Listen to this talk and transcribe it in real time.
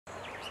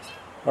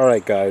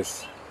Alright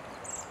guys,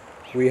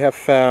 we have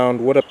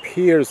found what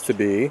appears to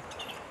be,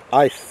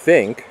 I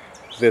think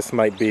this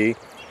might be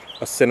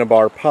a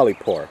cinnabar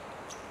polypore.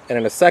 And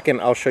in a second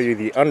I'll show you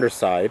the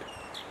underside,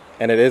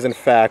 and it is in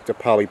fact a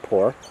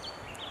polypore.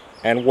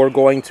 And we're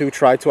going to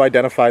try to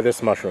identify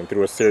this mushroom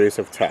through a series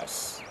of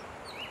tests.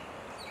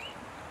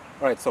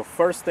 Alright, so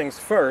first things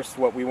first,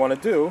 what we want to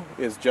do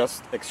is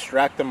just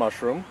extract the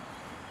mushroom.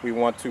 We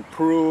want to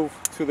prove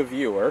to the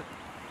viewer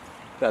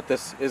that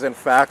this is in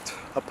fact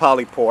a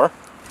polypore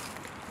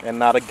and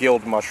not a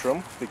gilled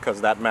mushroom, because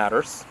that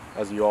matters,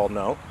 as you all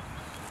know.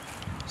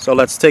 So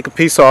let's take a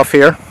piece off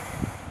here.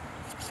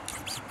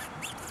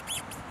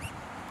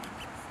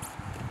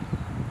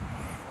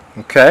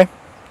 Okay.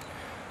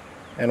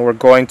 And we're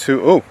going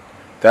to, ooh,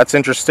 that's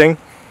interesting.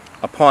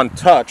 Upon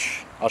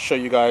touch, I'll show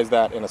you guys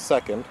that in a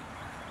second.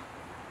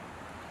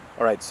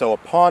 Alright, so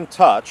upon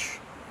touch,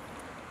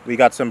 we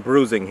got some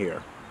bruising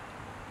here.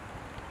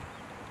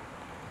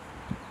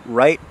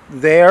 Right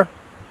there,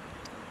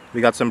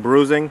 we got some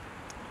bruising.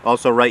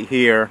 Also right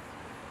here,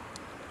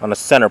 on the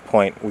center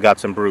point, we got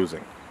some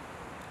bruising.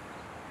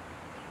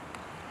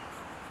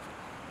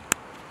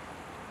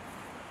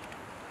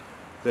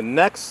 The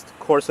next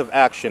course of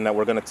action that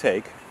we're going to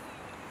take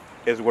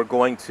is we're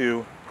going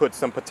to put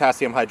some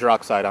potassium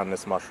hydroxide on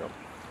this mushroom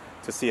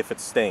to see if it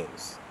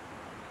stains.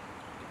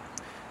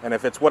 And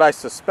if it's what I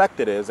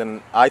suspect it is,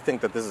 and I think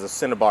that this is a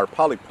cinnabar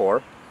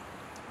polypore,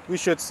 we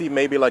should see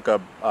maybe like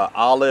a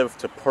olive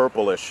to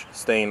purplish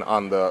stain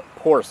on the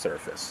pore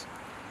surface.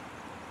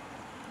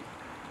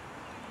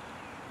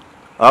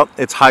 Oh,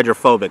 it's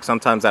hydrophobic.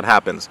 Sometimes that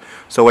happens.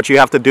 So what you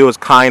have to do is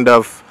kind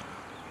of,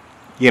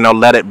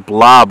 let it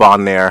blob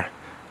on there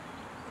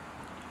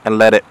and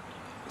let it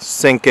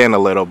sink in a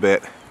little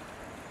bit.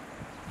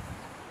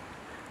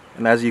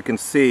 And as you can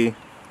see,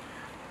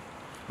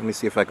 let me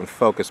see if I can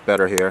focus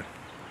better here.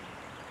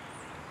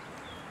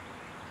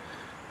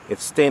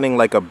 It's staining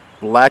like a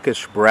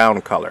blackish brown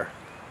color.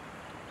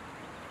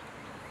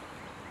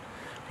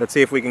 Let's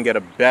see if we can get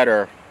a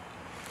better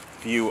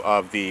view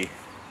of the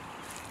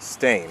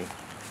stain.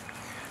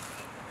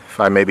 If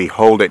I maybe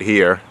hold it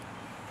here.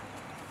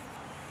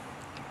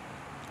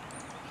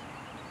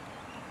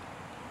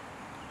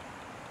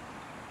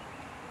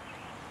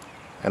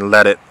 And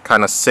let it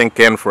kind of sink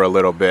in for a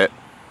little bit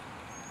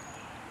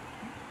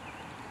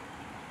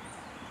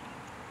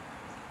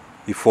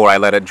before I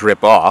let it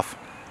drip off.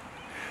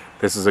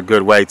 This is a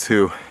good way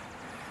to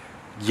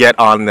get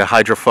on the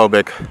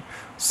hydrophobic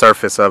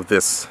surface of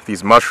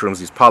these mushrooms,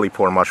 these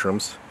polypore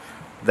mushrooms.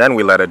 Then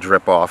we let it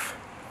drip off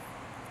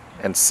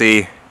and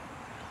see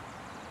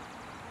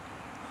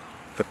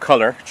the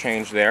color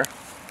change there.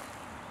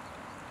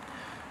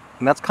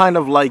 And that's kind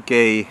of like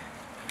it's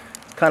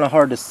kind of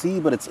hard to see,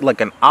 but it's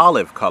like an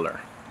olive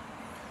color.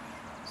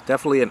 It's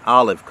definitely an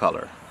olive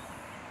color.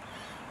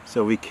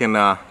 So we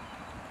can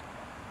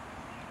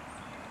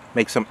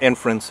make some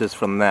inferences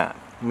from that.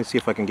 Let me see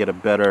if I can get a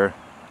better...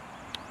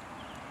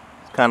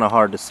 It's kind of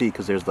hard to see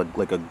because there's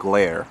like a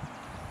glare.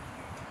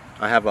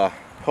 I have a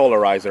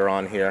polarizer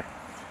on here.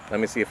 Let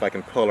me see if I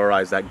can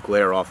polarize that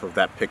glare off of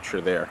that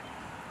picture there.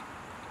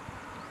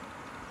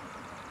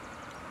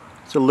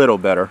 It's a little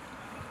better.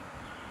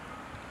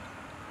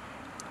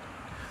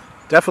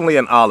 Definitely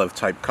an olive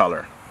type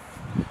color.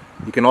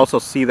 You can also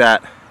see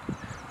that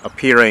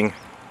appearing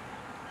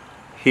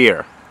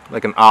here,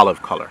 like an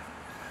olive color.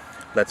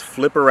 Let's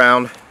flip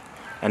around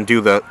and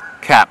do the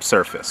cap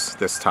surface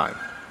this time.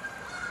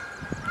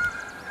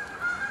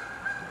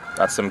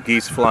 Got some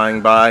geese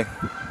flying by.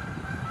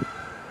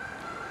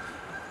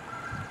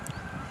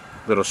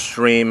 Little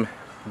stream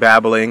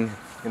babbling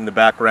in the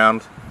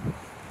background.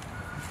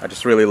 I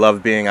just really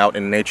love being out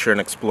in nature and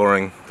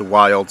exploring the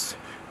wilds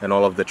and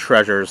all of the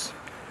treasures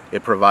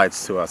it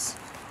provides to us.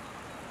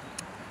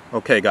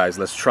 Okay guys,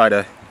 let's try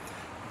to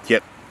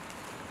get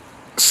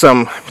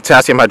some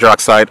potassium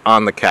hydroxide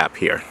on the cap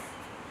here.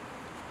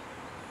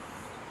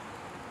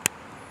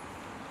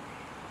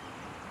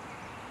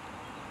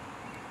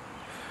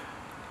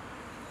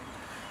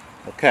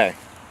 Okay,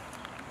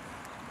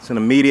 it's an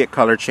immediate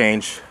color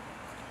change,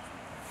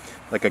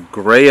 like a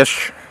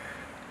grayish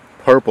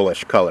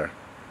purplish color.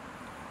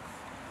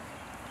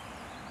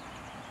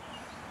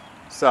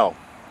 So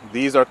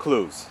these are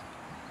clues.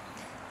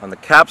 On the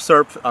cap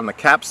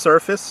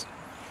surface,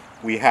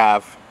 we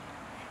have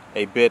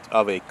a bit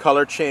of a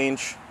color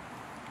change,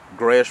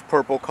 grayish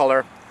purple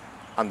color.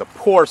 On the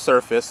pore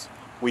surface,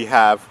 we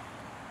have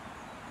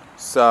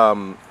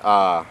some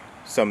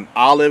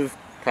olive,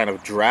 kind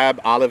of drab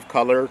olive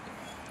color,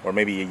 or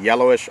maybe a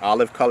yellowish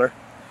olive color.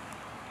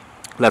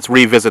 Let's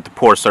revisit the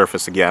pore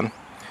surface again.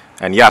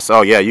 And yes,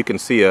 oh yeah, you can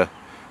see a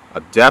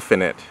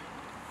definite,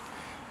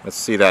 let's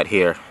see that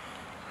here.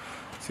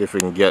 See if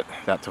we can get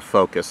that to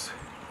focus.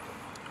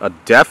 A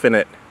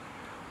definite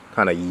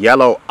kind of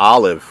yellow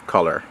olive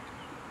color.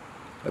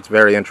 That's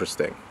very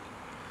interesting.